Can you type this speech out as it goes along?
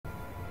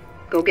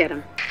Go get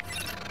him.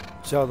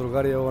 Ćao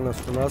drugari, evo nas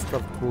u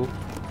nastavku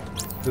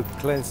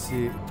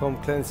Tom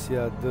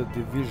Clancy-a The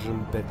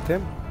Division bete.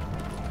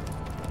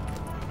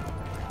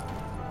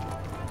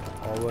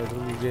 Ovo je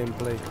drugi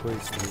gameplay koji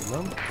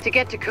snimam. To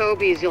get to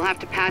Kobe's, you'll have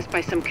to pass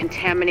by some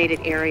contaminated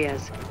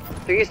areas.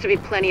 There used to be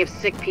plenty of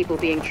sick people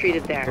being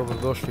treated there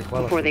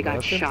before they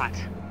got shot.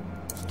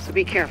 So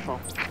be careful.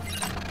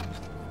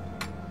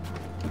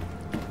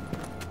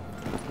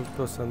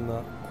 Uspio sam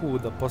na Q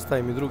da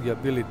postavim i drugi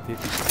ability,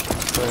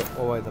 to je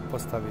ovaj da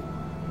postavi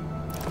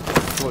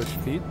svoj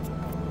štit.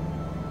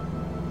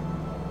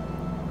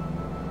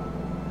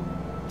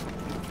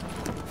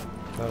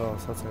 Naravno,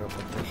 sad sam ga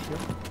potrošio.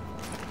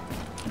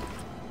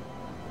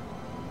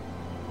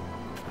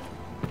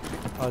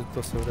 Ali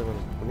to se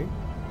vremenom puni.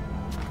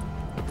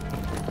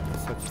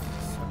 Sad ću se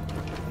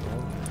sakriti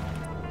ovdje.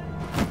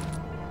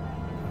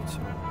 Znači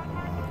ovako.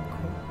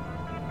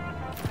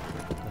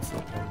 Da se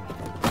pravimo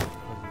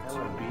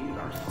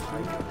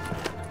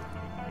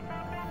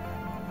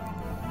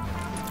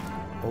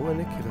ovo je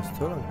neki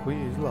restoran koji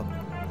je izgleda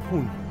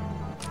pun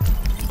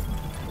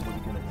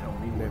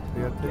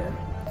neprijatelja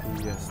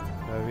i jest.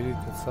 Evo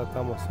vidite sad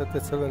tamo sve te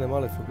crvene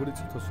male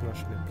figurice, to su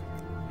naši neprijatelji.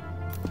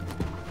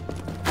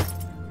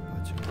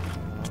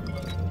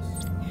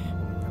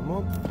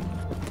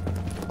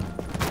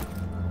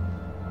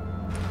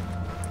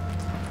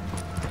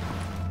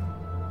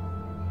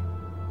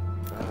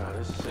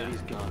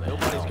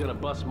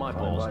 Pa ćemo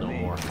ovako da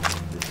šumljamo.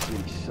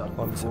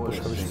 Ovo mi se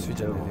puška više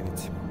sviđa na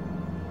jedinici.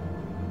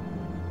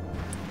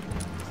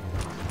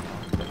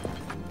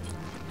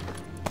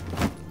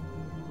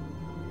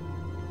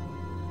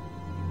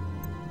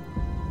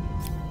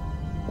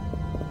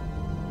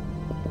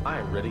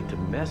 I'm ready to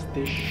mess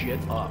this shit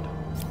up.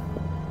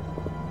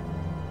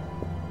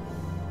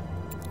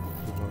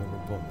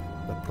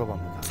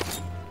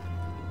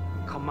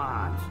 Come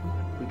on,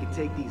 we can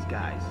take these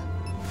guys.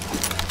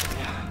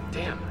 Yeah,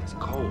 damn, it's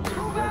cold.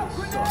 That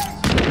sucks.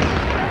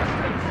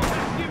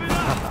 Give it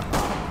up!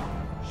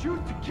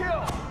 Shoot to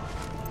kill!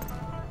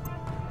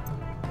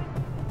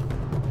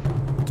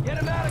 Get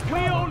him out of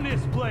cover! We own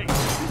this place!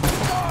 This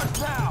is ours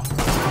now!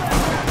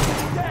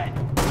 He's dead!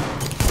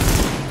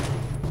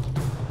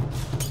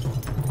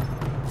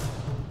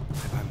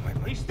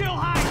 He's still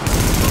hiding!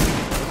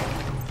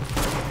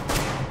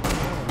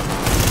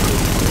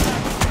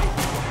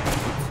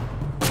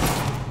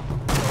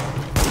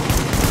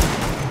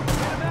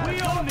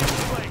 We own this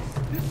place!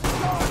 This is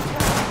ours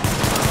now!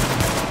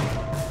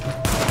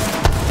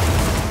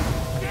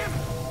 Damn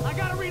it! I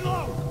gotta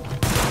reload!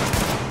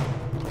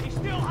 He's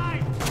still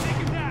hiding! Take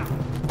him down!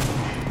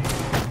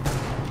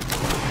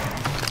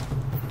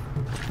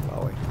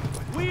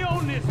 We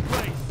own this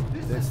place!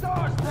 This is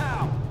ours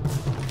now!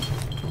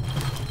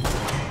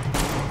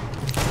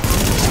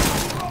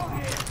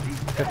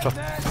 Headshot.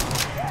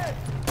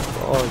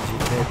 Oh, gee,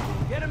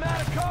 get him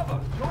out of cover!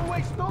 Don't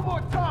waste no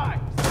more time!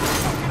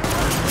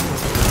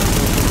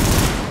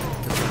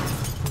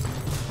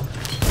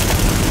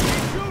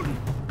 Keep shooting!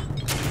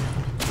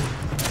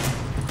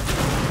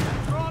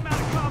 Throw him out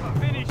of cover!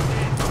 Finish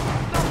this!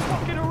 Stop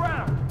fucking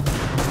around!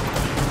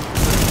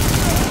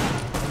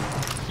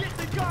 Shit,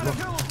 they gotta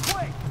kill him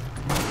quick!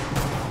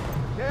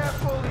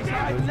 Careful, he's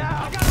hiding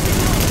now! I gotta get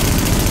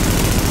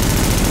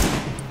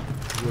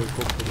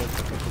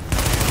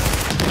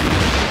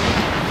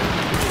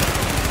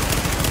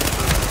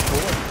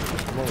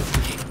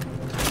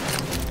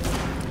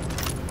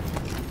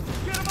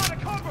him out of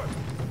cover!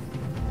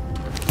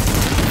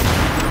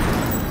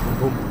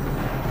 Boom.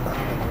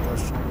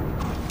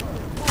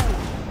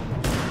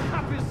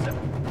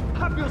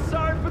 I feel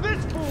sorry for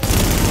this fool!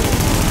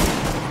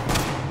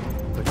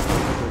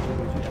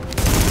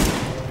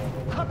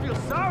 I feel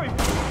sorry for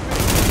this fool!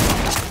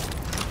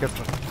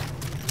 Capture.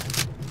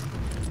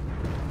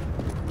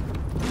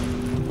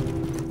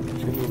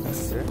 Čini mi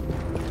se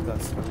da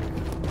sam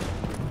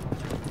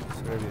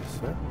sredio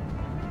sve.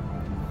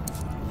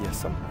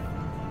 Jesam.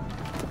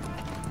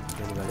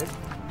 Idemo dalje.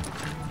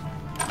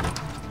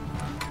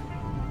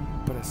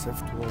 Press F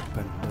to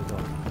open the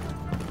door.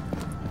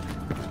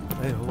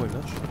 Ej, ovo je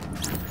naš.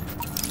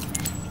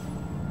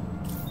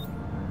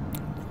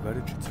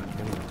 Drugaričica,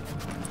 krenimo.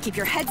 Keep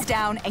your heads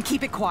down and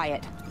keep it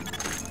quiet.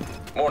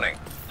 Morning.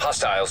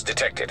 Hostiles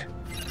detected.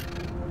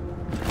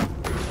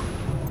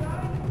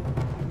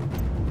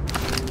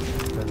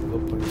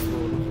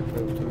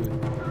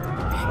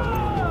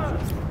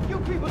 You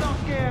people don't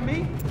scare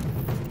me.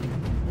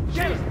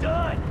 She's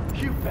done.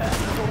 You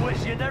bastards will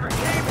wish you never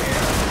came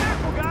here.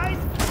 Careful, guys.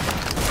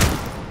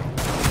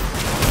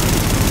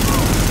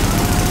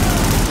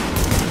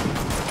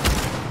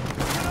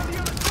 Get on the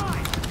other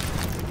side.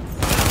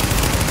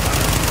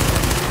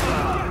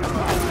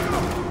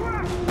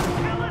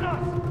 Killing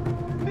us.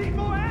 Need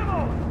more ammo.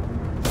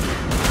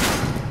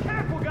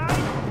 Careful, guys.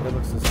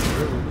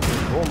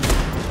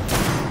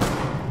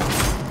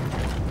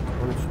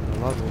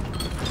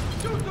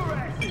 Shoot their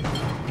asses.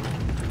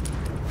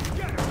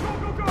 Get her. Go,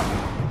 go, go.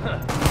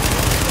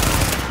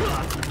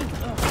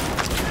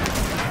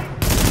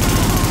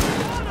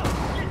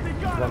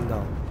 One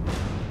down.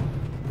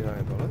 Jedan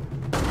je dole.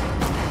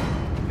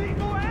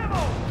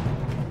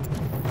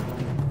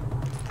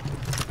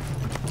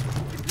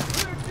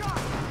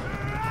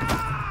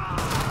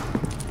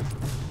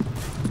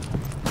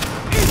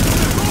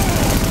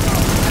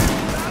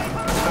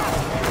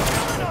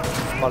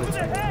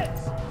 Palica.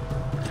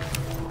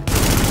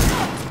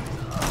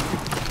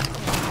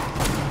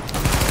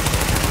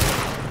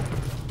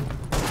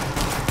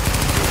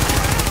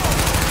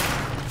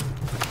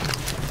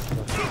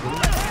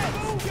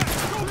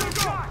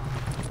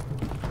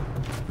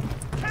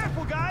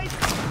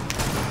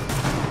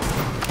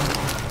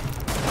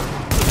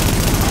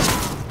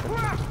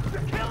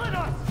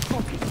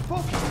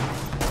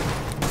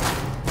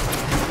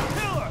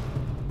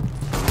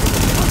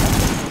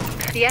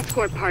 The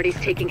escort party's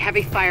taking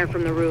heavy fire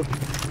from the roof.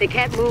 They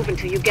can't move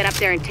until you get up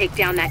there and take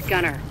down that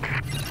gunner.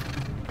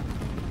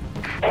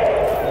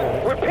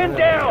 We're pinned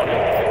down!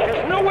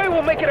 There's no way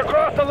we'll make it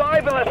across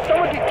alive unless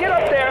someone can get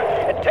up there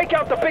and take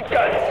out the big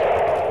guns!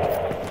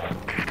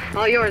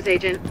 All yours,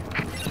 Agent.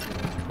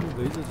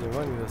 Da izađem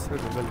van i da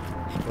sredim veliki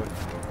štorc.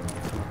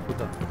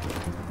 Kuda?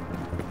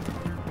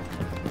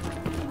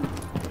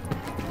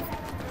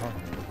 Aha,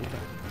 kuda?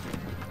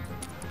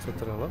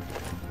 Satrala.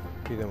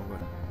 Idemo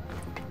gore.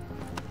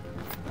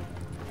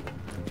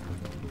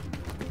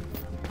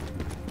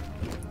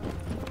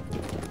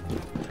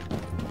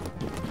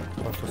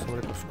 Kao što sam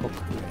rekao,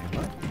 skoka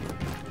nema.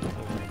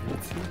 Ovo je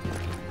igrici.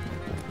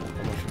 To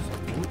može za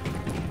tu.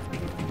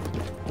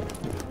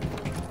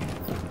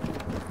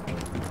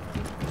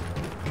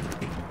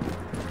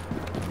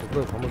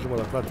 Dobro, pa možemo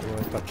da pratimo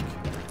ove tačke.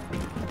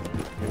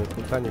 Jer je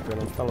putanje koje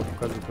nam stalno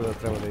pokazuju kuda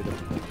treba da idemo.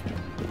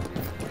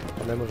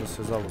 Pa ne može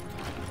se zaluti.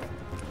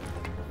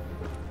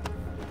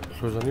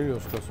 Što je zanimljivo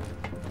skroz.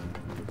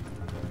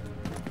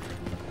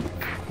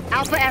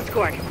 Alpha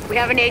Escort, we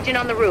have an agent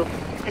on the roof.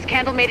 Has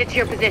Candle made it to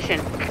your position?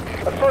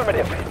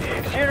 Affirmative.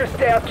 She and her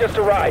staff just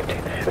arrived.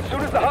 As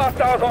soon as the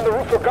hostiles on the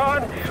roof are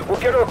gone,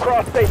 we'll get her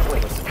across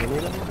safely.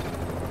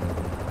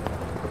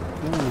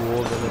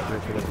 Ovdje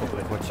neprijatelj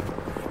neko hoćemo.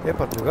 E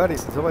pa drugari,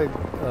 za ovaj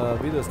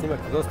video snimak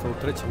je dosta,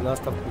 u trećem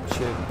nastavku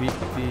će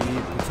biti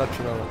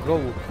pucačina na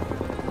krovu.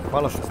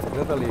 Hvala što ste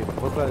gledali,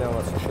 pozdravljam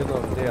vas još jednom,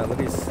 Dejan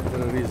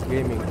Riz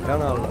Gaming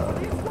kanal.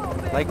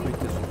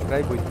 Lajkujte,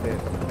 subscribeujte,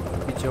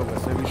 bit će ovoga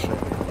sve više.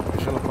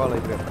 Još jednom hvala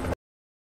i prijatno.